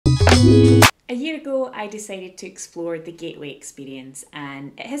year ago, I decided to explore the gateway experience,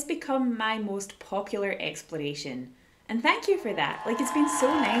 and it has become my most popular exploration. And thank you for that. Like, it's been so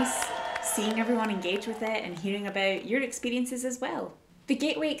nice seeing everyone engage with it and hearing about your experiences as well. The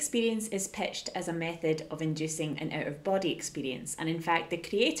gateway experience is pitched as a method of inducing an out-of-body experience, and in fact, the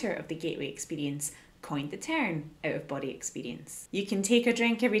creator of the gateway experience coined the term out-of-body experience. You can take a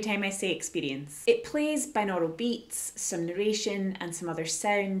drink every time I say experience. It plays binaural beats, some narration, and some other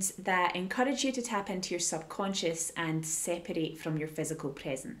sounds that encourage you to tap into your subconscious and separate from your physical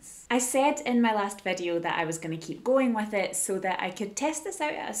presence. I said in my last video that I was going to keep going with it so that I could test this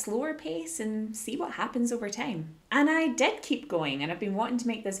out at a slower pace and see what happens over time. And I did keep going, and I've been wanting to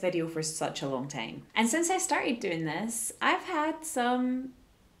make this video for such a long time. And since I started doing this, I've had some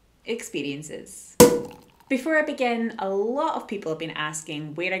experiences. Before I begin, a lot of people have been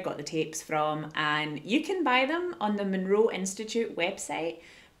asking where I got the tapes from, and you can buy them on the Monroe Institute website,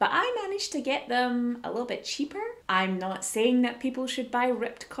 but I managed to get them a little bit cheaper. I'm not saying that people should buy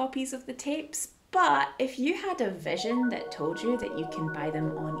ripped copies of the tapes, but if you had a vision that told you that you can buy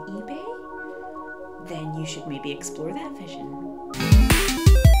them on eBay, then you should maybe explore that vision.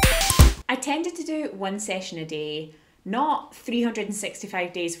 I tended to do one session a day. Not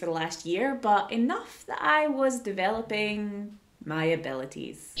 365 days for the last year, but enough that I was developing my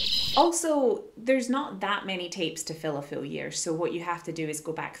abilities. Also, there's not that many tapes to fill a full year, so what you have to do is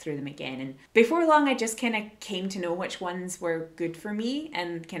go back through them again. And before long, I just kind of came to know which ones were good for me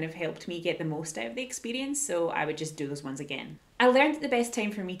and kind of helped me get the most out of the experience, so I would just do those ones again. I learned that the best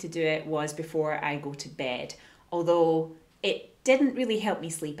time for me to do it was before I go to bed, although it didn't really help me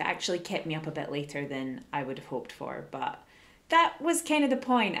sleep. It actually kept me up a bit later than I would have hoped for, but that was kind of the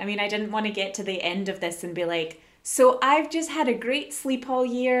point. I mean, I didn't want to get to the end of this and be like, so I've just had a great sleep all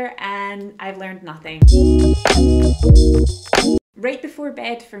year and I've learned nothing. Right before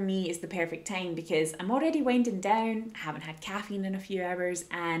bed for me is the perfect time because I'm already winding down, haven't had caffeine in a few hours,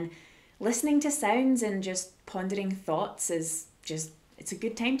 and listening to sounds and just pondering thoughts is just, it's a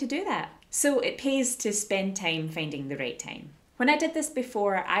good time to do that. So it pays to spend time finding the right time. When I did this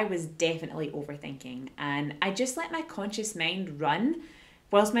before, I was definitely overthinking, and I just let my conscious mind run,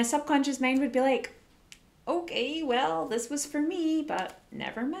 whilst my subconscious mind would be like, okay, well, this was for me, but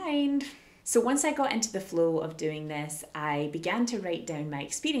never mind. So once I got into the flow of doing this, I began to write down my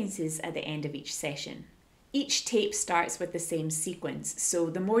experiences at the end of each session. Each tape starts with the same sequence, so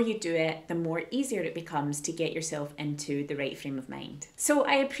the more you do it, the more easier it becomes to get yourself into the right frame of mind. So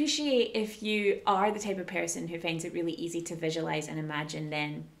I appreciate if you are the type of person who finds it really easy to visualize and imagine,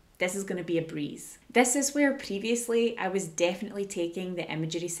 then this is going to be a breeze. This is where previously I was definitely taking the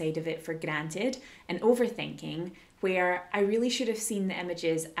imagery side of it for granted and overthinking, where I really should have seen the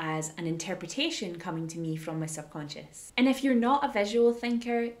images as an interpretation coming to me from my subconscious. And if you're not a visual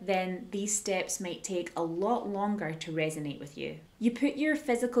thinker, then these steps might take a lot longer to resonate with you. You put your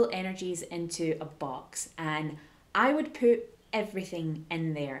physical energies into a box, and I would put everything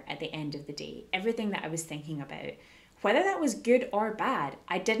in there at the end of the day, everything that I was thinking about. Whether that was good or bad,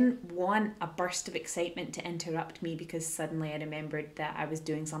 I didn't want a burst of excitement to interrupt me because suddenly I remembered that I was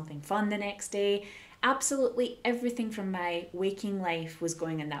doing something fun the next day. Absolutely everything from my waking life was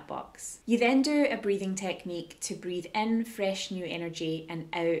going in that box. You then do a breathing technique to breathe in fresh new energy and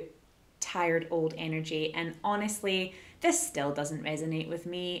out tired old energy. And honestly, this still doesn't resonate with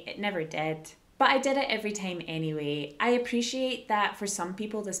me. It never did. But I did it every time anyway. I appreciate that for some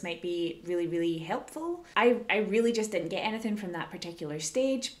people this might be really, really helpful. I really just didn't get anything from that particular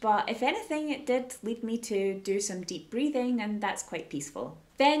stage, but if anything, it did lead me to do some deep breathing, and that's quite peaceful.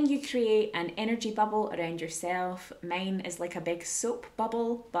 Then you create an energy bubble around yourself. Mine is like a big soap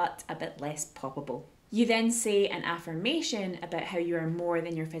bubble, but a bit less poppable. You then say an affirmation about how you are more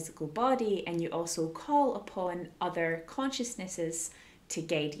than your physical body, and you also call upon other consciousnesses to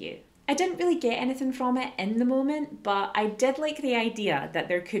guide you. I didn't really get anything from it in the moment, but I did like the idea that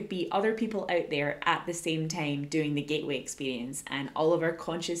there could be other people out there at the same time doing the gateway experience, and all of our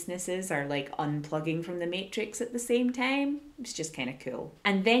consciousnesses are like unplugging from the matrix at the same time. It's just kind of cool.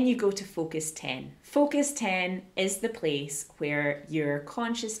 And then you go to Focus 10. Focus 10 is the place where your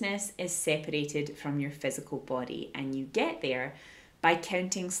consciousness is separated from your physical body, and you get there by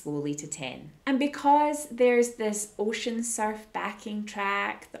counting slowly to 10. And because there's this ocean surf backing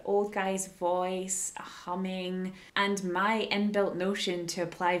track, the old guy's voice, a humming, and my inbuilt notion to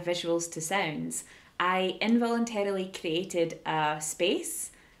apply visuals to sounds, I involuntarily created a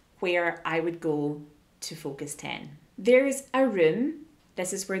space where I would go to Focus 10. There's a room,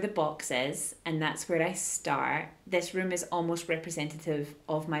 this is where the box is, and that's where I start. This room is almost representative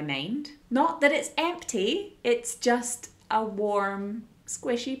of my mind. Not that it's empty, it's just a warm,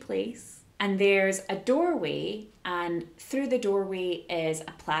 squishy place. And there's a doorway, and through the doorway is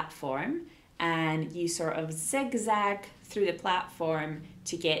a platform, and you sort of zigzag through the platform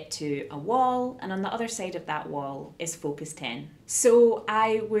to get to a wall, and on the other side of that wall is focus 10. So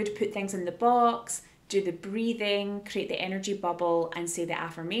I would put things in the box, do the breathing, create the energy bubble, and say the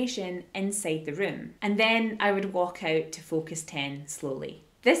affirmation inside the room. And then I would walk out to focus 10 slowly.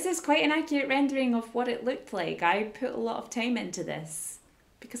 This is quite an accurate rendering of what it looked like. I put a lot of time into this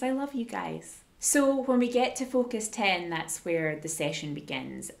because I love you guys. So when we get to focus 10, that's where the session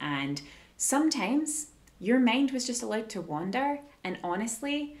begins. And sometimes your mind was just allowed to wander. And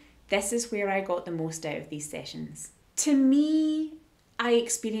honestly, this is where I got the most out of these sessions. To me, I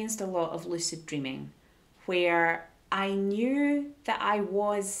experienced a lot of lucid dreaming, where I knew that I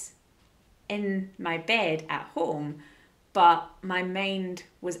was in my bed at home, but my mind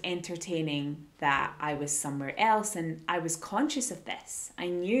was entertaining that I was somewhere else, and I was conscious of this. I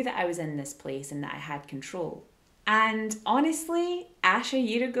knew that I was in this place and that I had control. And honestly, Ash a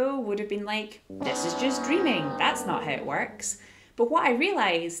year ago would have been like, this is just dreaming. That's not how it works. But what I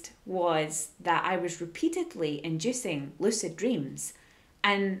realised was that I was repeatedly inducing lucid dreams.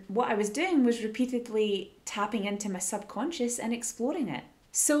 And what I was doing was repeatedly tapping into my subconscious and exploring it.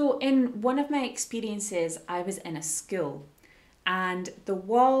 So in one of my experiences, I was in a school, and the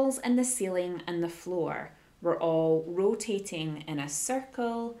walls and the ceiling and the floor were all rotating in a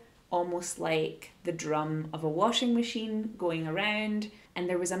circle, almost like the drum of a washing machine going around. And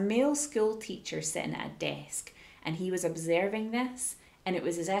there was a male school teacher sitting at a desk, and he was observing this, and it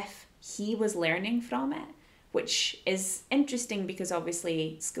was as if he was learning from it, which is interesting because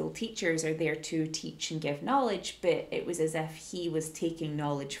obviously school teachers are there to teach and give knowledge, but it was as if he was taking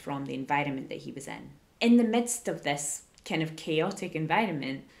knowledge from the environment that he was in. In the midst of this kind of chaotic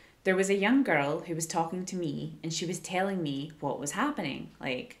environment, there was a young girl who was talking to me, and she was telling me what was happening.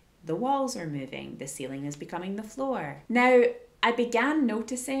 Like, the walls are moving, the ceiling is becoming the floor. Now, I began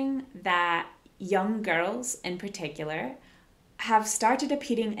noticing that young girls in particular have started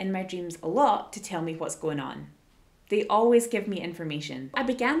appearing in my dreams a lot to tell me what's going on. They always give me information. I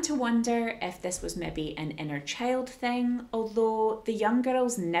began to wonder if this was maybe an inner child thing, although the young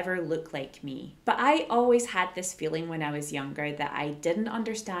girls never look like me. But I always had this feeling when I was younger that I didn't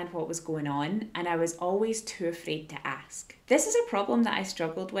understand what was going on, and I was always too afraid to ask. This is a problem that I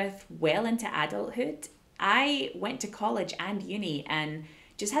struggled with well into adulthood. I went to college and uni and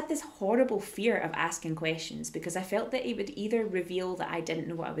just had this horrible fear of asking questions because I felt that it would either reveal that I didn't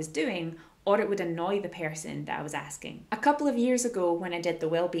know what I was doing, or it would annoy the person that I was asking. A couple of years ago, when I did the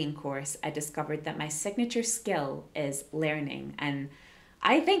wellbeing course, I discovered that my signature skill is learning, and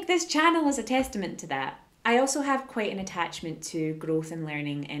I think this channel is a testament to that. I also have quite an attachment to growth and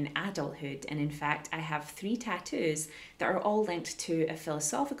learning in adulthood, and in fact I have 3 tattoos that are all linked to a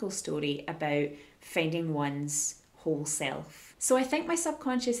philosophical story about finding one's whole self. So I think my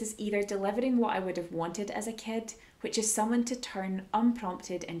subconscious is either delivering what I would have wanted as a kid, which is someone to turn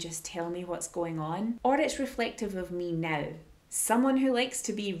unprompted and just tell me what's going on, or it's reflective of me now, someone who likes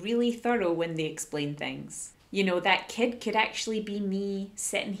to be really thorough when they explain things. You know, that kid could actually be me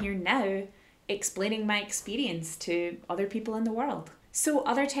sitting here now explaining my experience to other people in the world. So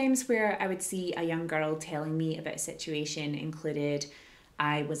other times where I would see a young girl telling me about a situation included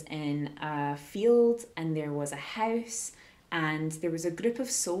I was in a field and there was a house, and there was a group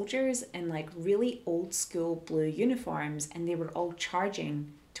of soldiers in like really old school blue uniforms, and they were all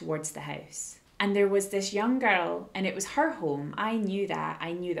charging towards the house. And there was this young girl, and it was her home. I knew that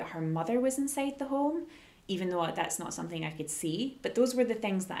her mother was inside the home, even though that's not something I could see, but those were the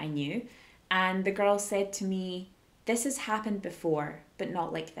things that I knew. And the girl said to me, "This has happened before, but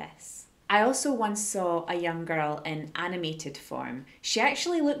not like this." I also once saw a young girl in animated form. She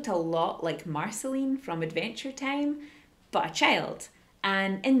actually looked a lot like Marceline from Adventure Time, but a child.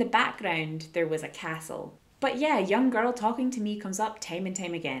 And in the background, there was a castle. But yeah, a young girl talking to me comes up time and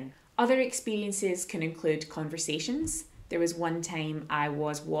time again. Other experiences can include conversations. There was one time I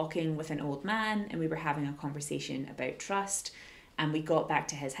was walking with an old man and we were having a conversation about trust, and we got back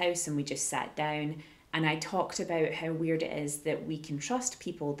to his house and we just sat down, and I talked about how weird it is that we can trust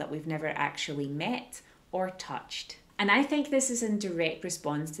people that we've never actually met or touched. And I think this is in direct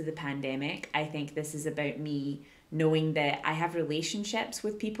response to the pandemic. I think this is about me knowing that I have relationships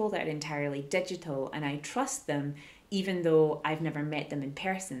with people that are entirely digital and I trust them even though I've never met them in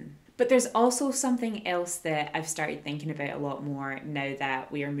person. But there's also something else that I've started thinking about a lot more now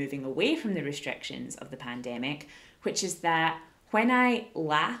that we are moving away from the restrictions of the pandemic, which is that when I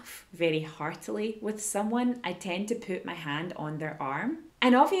laugh very heartily with someone, I tend to put my hand on their arm.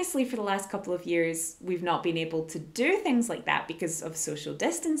 And obviously, for the last couple of years, we've not been able to do things like that because of social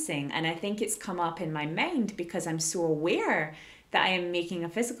distancing. And I think it's come up in my mind because I'm so aware that I am making a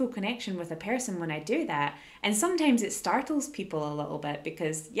physical connection with a person when I do that. And sometimes it startles people a little bit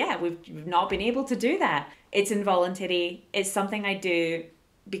because, yeah, we've not been able to do that. It's involuntary. It's something I do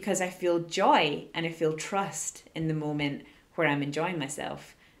because I feel joy and I feel trust in the moment where I'm enjoying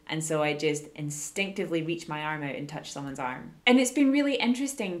myself. And so I just instinctively reach my arm out and touch someone's arm. And it's been really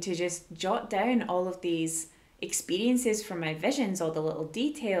interesting to just jot down all of these experiences from my visions, all the little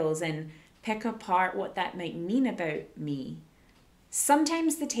details, and pick apart what that might mean about me.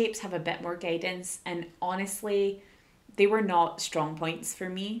 Sometimes the tapes have a bit more guidance, and honestly, they were not strong points for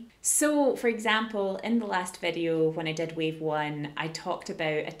me. So, for example, in the last video when I did wave 1, I talked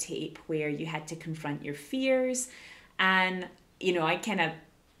about a tape where you had to confront your fears, and I kind of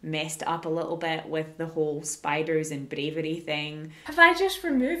messed up a little bit with the whole spiders and bravery thing. Have I just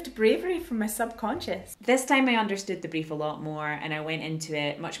removed bravery from my subconscious? This time I understood the brief a lot more and I went into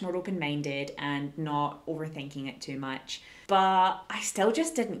it much more open-minded and not overthinking it too much. But I still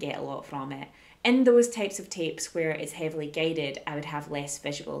just didn't get a lot from it. In those types of tapes where it's heavily guided, I would have less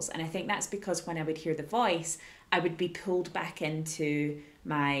visuals. And I think that's because when I would hear the voice, I would be pulled back into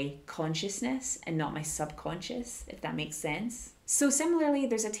my consciousness and not my subconscious, if that makes sense. So similarly,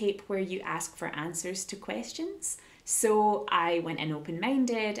 there's a tape where you ask for answers to questions. So I went in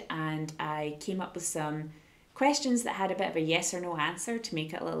open-minded and I came up with some questions that had a bit of a yes or no answer to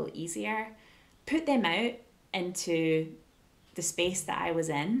make it a little easier, put them out into the space that I was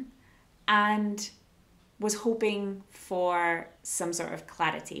in, and was hoping for some sort of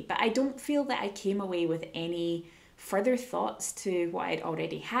clarity. But I don't feel that I came away with any further thoughts to what I'd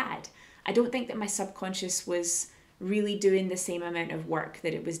already had. I don't think that my subconscious was really doing the same amount of work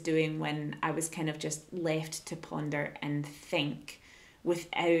that it was doing when I was kind of just left to ponder and think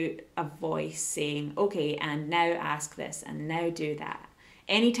without a voice saying, okay, and now ask this and now do that.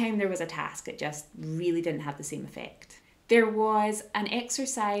 Anytime there was a task, it just really didn't have the same effect. There was an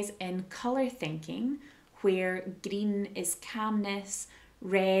exercise in colour thinking where green is calmness,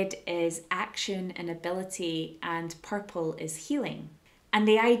 red is action and ability, and purple is healing. And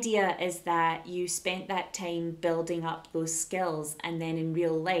the idea is that you spent that time building up those skills, and then in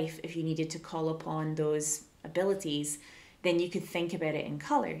real life, if you needed to call upon those abilities, then you could think about it in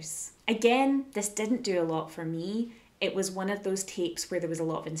colours. Again, this didn't do a lot for me. It was one of those tapes where there was a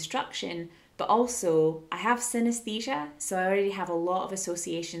lot of instruction, but also I have synesthesia, so I already have a lot of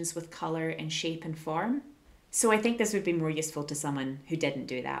associations with colour and shape and form. So I think this would be more useful to someone who didn't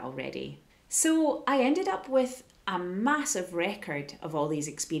do that already. So I ended up with a massive record of all these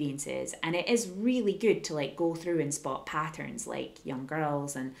experiences, and it is really good to go through and spot patterns like young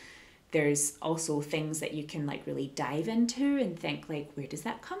girls, and there's also things that you can really dive into and think where does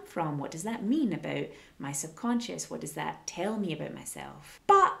that come from? What does that mean about my subconscious? What does that tell me about myself?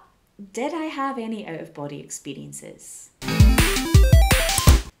 But did I have any out-of-body experiences?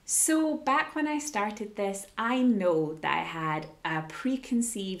 So back when I started this, I know that I had a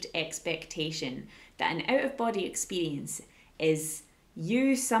preconceived expectation that an out-of-body experience is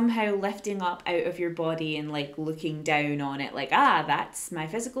you somehow lifting up out of your body and looking down on it that's my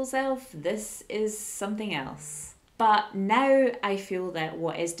physical self, this is something else. But now I feel that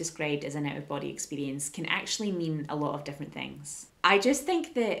what is described as an out-of-body experience can actually mean a lot of different things. I just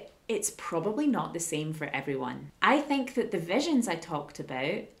think that it's probably not the same for everyone. I think that the visions I talked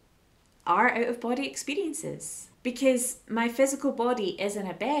about are out-of-body experiences because my physical body is in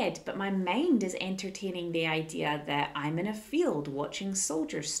a bed, but my mind is entertaining the idea that I'm in a field watching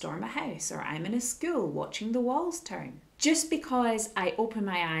soldiers storm a house, or I'm in a school watching the walls turn. Just because I open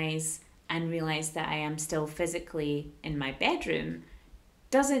my eyes and realize that I am still physically in my bedroom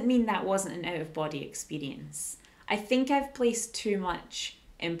doesn't mean that wasn't an out-of-body experience. I think I've placed too much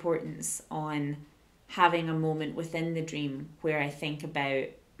importance on having a moment within the dream where I think about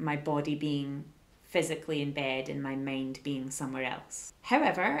my body being physically in bed and my mind being somewhere else.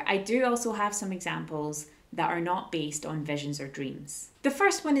 However, I do also have some examples that are not based on visions or dreams. The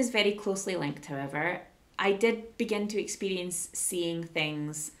first one is very closely linked, however. I did begin to experience seeing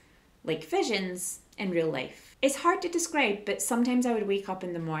things like visions in real life. It's hard to describe, but sometimes I would wake up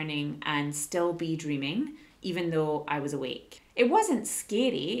in the morning and still be dreaming, even though I was awake. It wasn't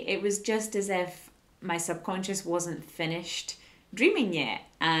scary, it was just as if my subconscious wasn't finished dreaming yet,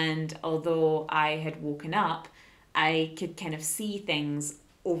 and although I had woken up, I could kind of see things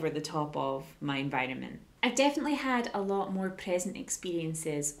over the top of my environment. I've definitely had a lot more present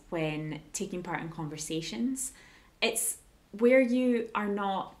experiences when taking part in conversations. It's where you are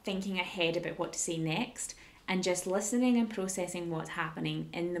not thinking ahead about what to say next, and just listening and processing what's happening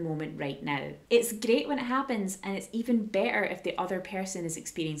in the moment right now. It's great when it happens, and it's even better if the other person is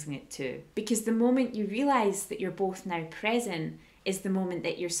experiencing it too. Because the moment you realise that you're both now present is the moment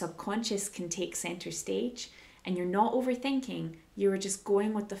that your subconscious can take centre stage, and you're not overthinking, you're just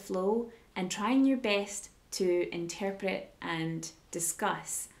going with the flow and trying your best to interpret and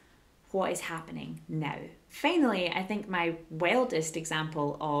discuss what is happening now. Finally, I think my wildest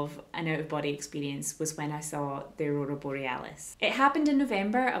example of an out-of-body experience was when I saw the Aurora Borealis. It happened in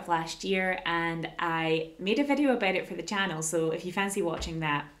November of last year, and I made a video about it for the channel, so if you fancy watching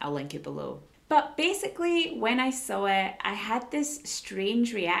that, I'll link it below. But basically, when I saw it, I had this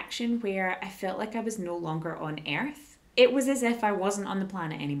strange reaction where I felt like I was no longer on Earth. It was as if I wasn't on the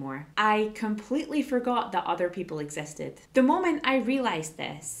planet anymore. I completely forgot that other people existed. The moment I realised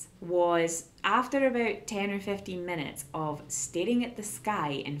this was after about 10 or 15 minutes of staring at the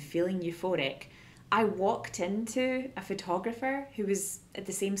sky and feeling euphoric. I walked into a photographer who was at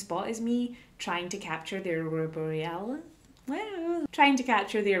the same spot as me, trying to capture the Aurora Borealis.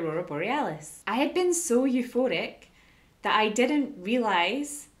 I had been so euphoric that I didn't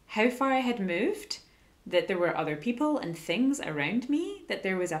realise how far I had moved, that there were other people and things around me, that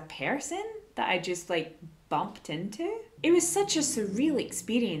there was a person that I just bumped into. It was such a surreal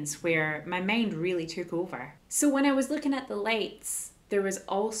experience where my mind really took over. So when I was looking at the lights, there was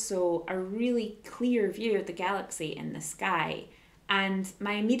also a really clear view of the galaxy in the sky. And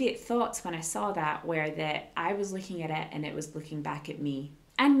my immediate thoughts when I saw that were that I was looking at it and it was looking back at me.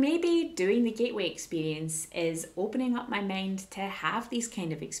 And maybe doing the gateway experience is opening up my mind to have these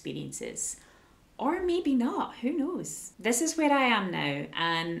kind of experiences. Or maybe not, who knows? This is where I am now,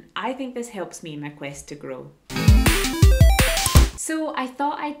 and I think this helps me in my quest to grow. So I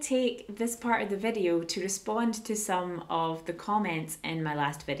thought I'd take this part of the video to respond to some of the comments in my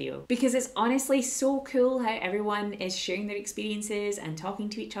last video, because it's honestly so cool how everyone is sharing their experiences and talking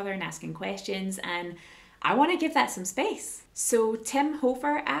to each other and asking questions, and I want to give that some space. So Tim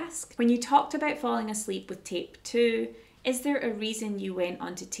Hofer asked, when you talked about falling asleep with tape 2, is there a reason you went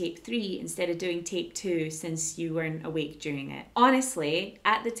on to tape 3 instead of doing tape 2 since you weren't awake during it? Honestly,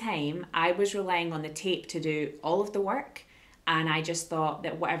 at the time, I was relying on the tape to do all of the work, and I just thought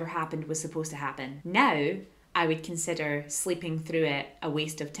that whatever happened was supposed to happen. Now, I would consider sleeping through it a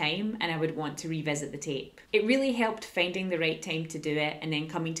waste of time, and I would want to revisit the tape. It really helped finding the right time to do it, and then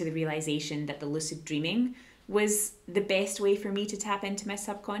coming to the realization that the lucid dreaming was the best way for me to tap into my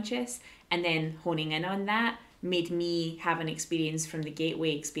subconscious, and then honing in on that made me have an experience from the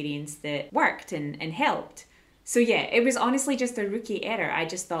gateway experience that worked and helped. So yeah, it was honestly just a rookie error. I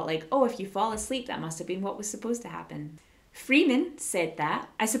just thought oh, if you fall asleep, that must have been what was supposed to happen. Freeman said that,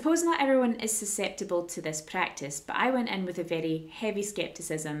 I suppose not everyone is susceptible to this practice, but I went in with a very heavy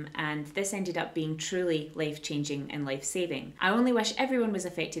skepticism, and this ended up being truly life-changing and life-saving. I only wish everyone was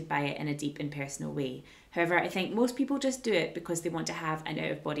affected by it in a deep and personal way. However, I think most people just do it because they want to have an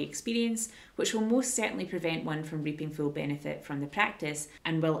out-of-body experience, which will most certainly prevent one from reaping full benefit from the practice,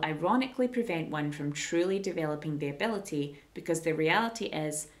 and will ironically prevent one from truly developing the ability, because the reality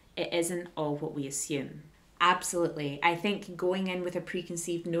is, it isn't all what we assume. Absolutely. I think going in with a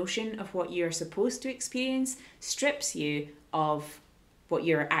preconceived notion of what you're supposed to experience strips you of what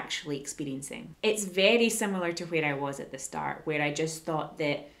you're actually experiencing. It's very similar to where I was at the start, where I just thought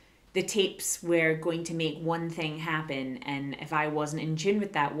that the tapes were going to make one thing happen, and if I wasn't in tune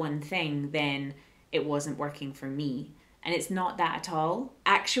with that one thing, then it wasn't working for me. And it's not that at all.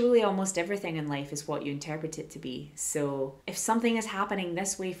 Actually, almost everything in life is what you interpret it to be. So if something is happening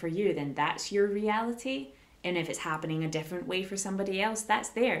this way for you, then that's your reality. And if it's happening a different way for somebody else, that's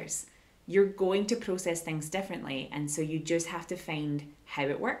theirs. You're going to process things differently, and so you just have to find how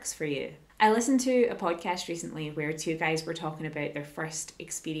it works for you. I listened to a podcast recently where two guys were talking about their first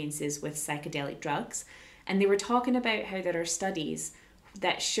experiences with psychedelic drugs, and they were talking about how there are studies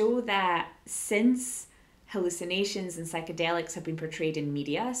that show that since hallucinations and psychedelics have been portrayed in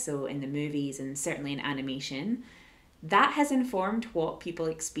media, so in the movies and certainly in animation, that has informed what people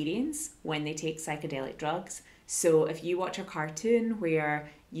experience when they take psychedelic drugs. So if you watch a cartoon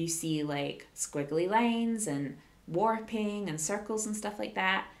where you see squiggly lines and warping and circles and stuff like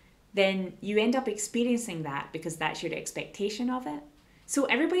that, then you end up experiencing that because that's your expectation of it. So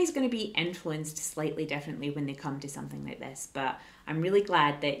everybody's going to be influenced slightly differently when they come to something like this, but I'm really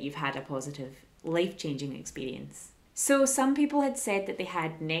glad that you've had a positive, life-changing experience. So some people had said that they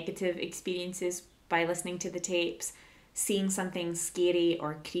had negative experiences by listening to the tapes. seeing something scary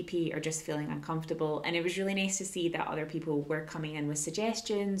or creepy or just feeling uncomfortable. And it was really nice to see that other people were coming in with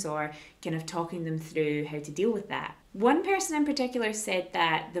suggestions or kind of talking them through how to deal with that. One person in particular said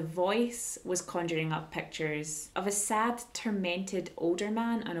that the voice was conjuring up pictures of a sad, tormented older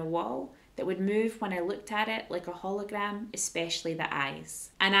man on a wall that would move when I looked at it like a hologram, especially the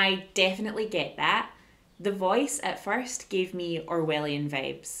eyes. And I definitely get that. The voice at first gave me Orwellian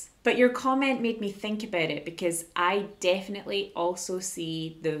vibes. But your comment made me think about it, because I definitely also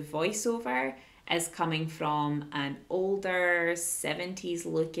see the voiceover as coming from an older 70s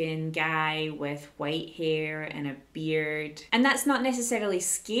looking guy with white hair and a beard. And that's not necessarily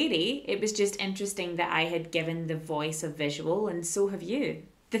scary, it was just interesting that I had given the voice a visual, and so have you.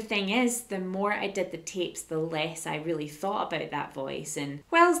 The thing is, the more I did the tapes, the less I really thought about that voice. And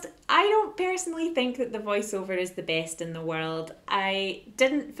whilst I don't personally think that the voiceover is the best in the world, I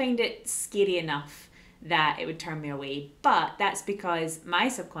didn't find it scary enough that it would turn me away. But that's because my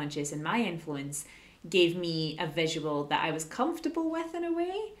subconscious and my influence gave me a visual that I was comfortable with in a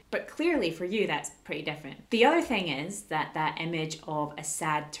way. But clearly for you, that's pretty different. The other thing is that that image of a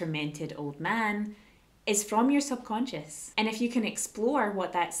sad, tormented old man is from your subconscious. And if you can explore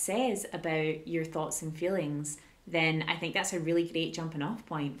what that says about your thoughts and feelings, then I think that's a really great jumping off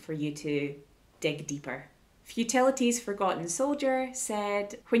point for you to dig deeper. Futility's Forgotten Soldier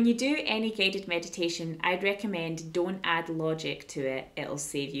said, when you do any guided meditation, I'd recommend don't add logic to it. It'll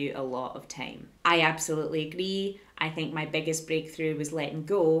save you a lot of time. I absolutely agree. I think my biggest breakthrough was letting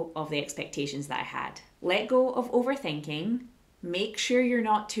go of the expectations that I had. Let go of overthinking. Make sure you're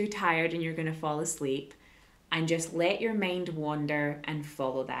not too tired and you're going to fall asleep, and just let your mind wander and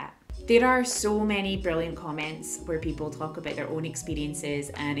follow that. There are so many brilliant comments where people talk about their own experiences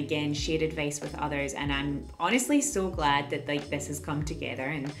and again share advice with others, and I'm honestly so glad that this has come together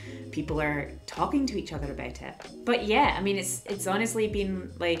and people are talking to each other about it. But yeah, I mean it's honestly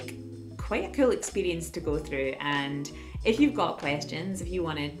been quite a cool experience to go through, and if you've got questions, if you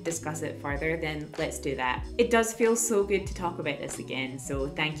want to discuss it further, then let's do that. It does feel so good to talk about this again, so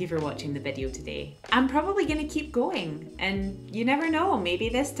thank you for watching the video today. I'm probably going to keep going, and you never know, maybe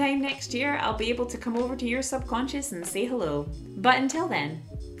this time next year I'll be able to come over to your subconscious and say hello. But until then,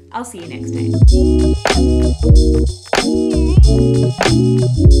 I'll see you next time.